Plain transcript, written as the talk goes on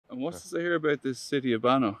what's to say here about this city of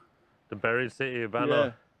Bannow? The buried city of Bannow.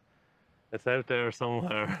 Yeah. It's out there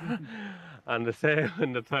somewhere. And the same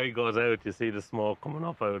when the tide goes out, you see the smoke coming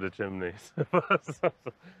up out of the chimneys.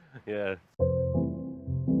 Yeah.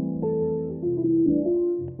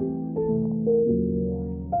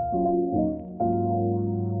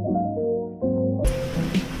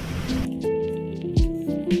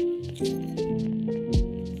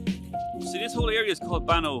 See, this whole area is called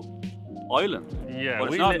Bannow Island. Yeah, but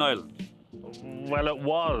it's not an island. Well, it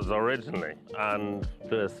was originally, and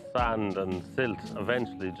the sand and silt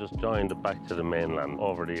eventually just joined it back to the mainland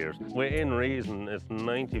over the years. Within reason, it's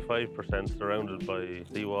 95% surrounded by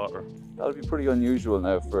seawater. That'll be pretty unusual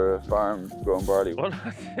now for a farm growing barley. Well,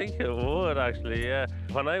 I think it would actually, yeah.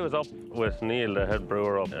 When I was up with Neil, the head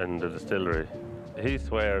brewer up in the distillery, he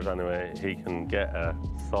swears anyway he can get a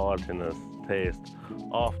saltiness taste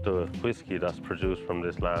off the whiskey that's produced from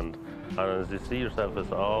this land. And as you see yourself,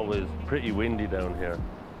 it's always pretty windy down here.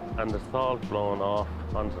 And the salt blowing off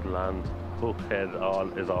onto the land,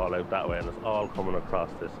 Hookhead is all out that way, and it's all coming across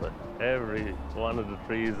this way. Every one of the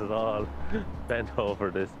trees is all bent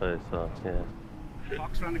over this way, so yeah.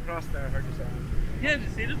 Fox ran across there, I heard you saying. Yeah, did you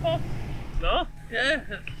see the fox? No? Yeah,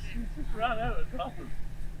 it just ran out across it.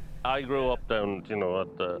 I grew up down, you know,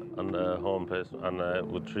 on the home place,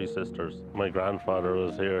 and with three sisters. My grandfather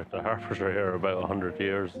was here. The Harpurs were here about 100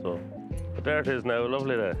 years, so. But there it is now, a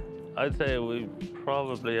lovely day. I'd say we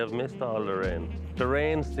probably have missed all the rain. The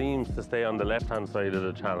rain seems to stay on the left-hand side of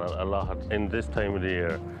the channel a lot in this time of the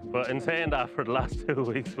year. But in saying that, for the last 2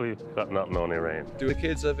 weeks, we've got nothing only rain. Do the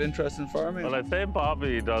kids have interest in farming? Well, I'd say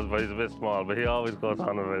Bobby does, but he's a bit small, but he always goes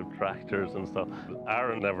on about tractors and stuff.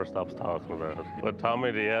 Aaron never stops talking about it. But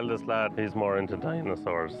Tommy, the eldest lad, he's more into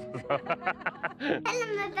dinosaurs. Tell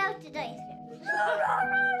him about the dinosaurs.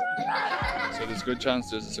 So there's a good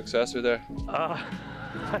chance there's a successor there?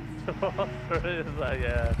 I suppose there is,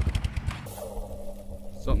 yeah.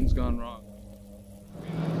 Something's gone wrong.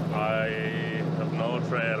 I have no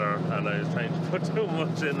trailer, and I was trying to put too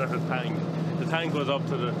much in the tank. The tank was up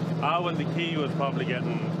to the... when the key was probably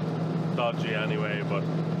getting dodgy anyway, but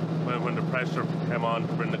when the pressure came on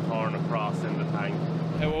to bring the corn across in the tank.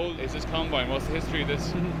 How old is this combine? What's the history of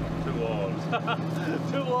this? Too old.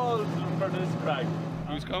 Too old for this crack.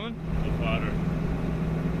 Who's coming? The father.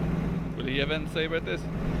 Will he have anything to say about this?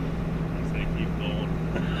 I say keep going.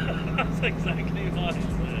 That's exactly what I say.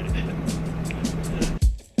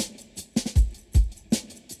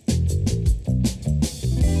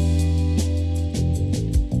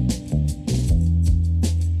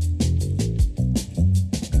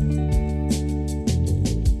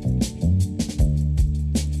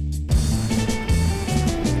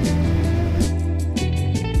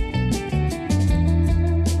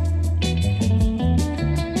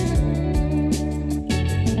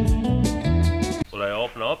 Will I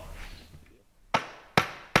open up?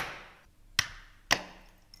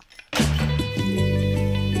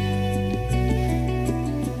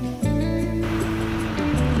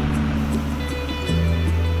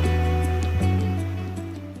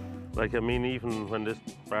 Like, I mean, even when this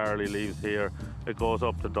barley leaves here, it goes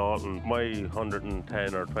up to Dalton. My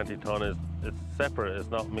 110 or 20 ton it's separate, it's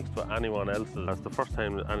not mixed with anyone else's. That's the first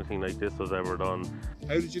time that anything like this was ever done.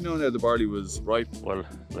 How did you know now the barley was ripe? Well,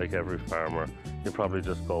 like every farmer, you probably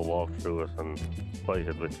just go walk through it and bite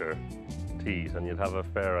it with your teeth, and you'd have a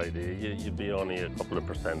fair idea. You'd be only a couple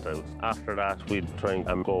of % out. After that, we'd try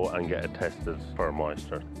and go and get it tested for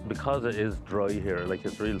moisture. Because it is dry here, like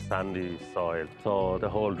it's real sandy soil, so the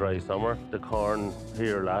whole dry summer, the corn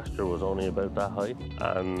here last year was only about that high,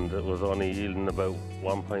 and it was only yielding about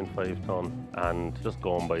 1.5 ton. And just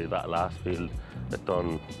going by that last field, it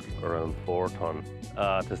done around 4 ton.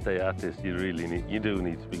 To stay at this, you do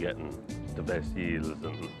need to be getting the best yields,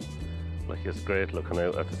 and like, it's great looking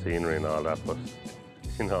out at the scenery and all that, but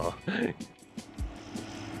you know.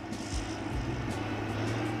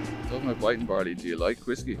 Talking about biting barley, do you like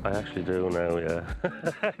whiskey? I actually do now, yeah.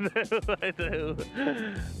 I do.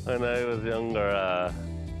 When I was younger,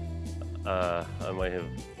 I might have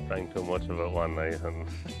drank too much of it one night, and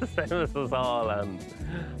the same as us all, and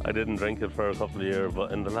I didn't drink it for a couple of years,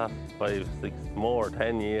 but in the last 5, 6, more,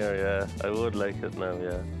 10 years, yeah, I would like it now,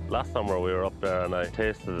 yeah. Last summer we were up there and I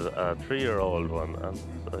tasted a 3-year-old one, and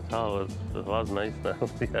I thought it was nice now,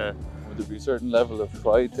 yeah. Would there be a certain level of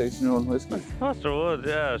pride tasting your own whiskey? I suppose there would,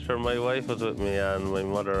 yeah. Sure, my wife was with me, and my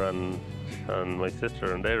mother and my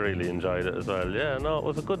sister, and they really enjoyed it as well. Yeah, no, it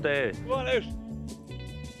was a good day. Come on out.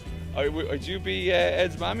 Would you be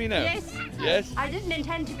Ed's mammy now? Yes. Yes? I didn't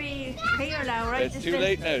intend to be here now, right? It's too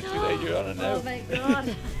late now, too late, you're on it now. Oh my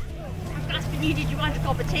God. asking you, did you want a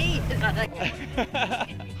cup of tea?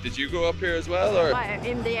 Did you grow up here as well, or?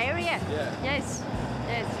 In the area? Yeah. Yes.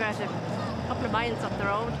 Yes, about a couple of miles up the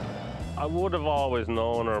road. I would have always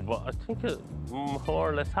known her, but I think it more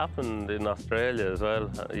or less happened in Australia as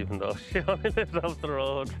well, even though she only lived up the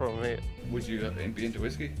road from me. Would you be into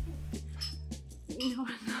whiskey? No,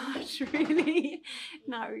 not really.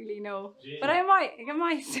 Not really, no. But I might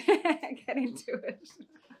get into it.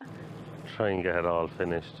 Try and get it all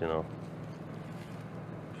finished, you know,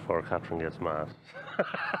 before Catherine gets mad.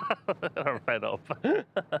 Or fed up.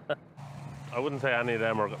 I wouldn't say any of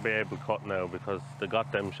them are going to be able to cut now because they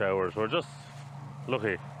got them showers. We're just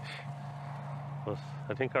lucky. But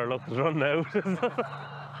I think our luck has run out.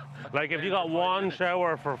 Like if you got one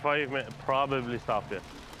shower for 5 minutes, probably stop you.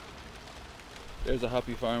 There's a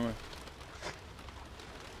happy farmer.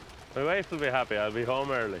 My wife will be happy, I'll be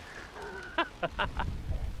home early.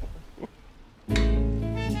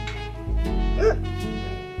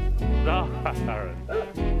 No, Aaron.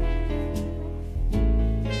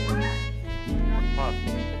 What?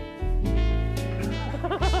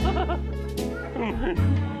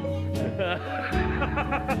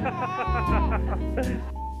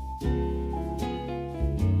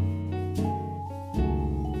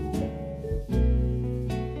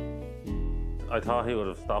 I thought he would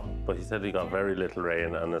have stopped, but he said he got very little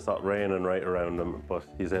rain and it's not raining right around him, but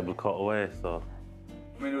he's able to cut away, so.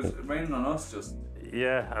 I mean, it was raining on us just.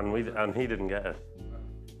 Yeah, and he didn't get it.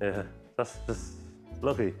 Yeah, that's just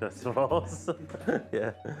lucky, I suppose.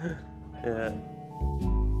 Yeah, yeah.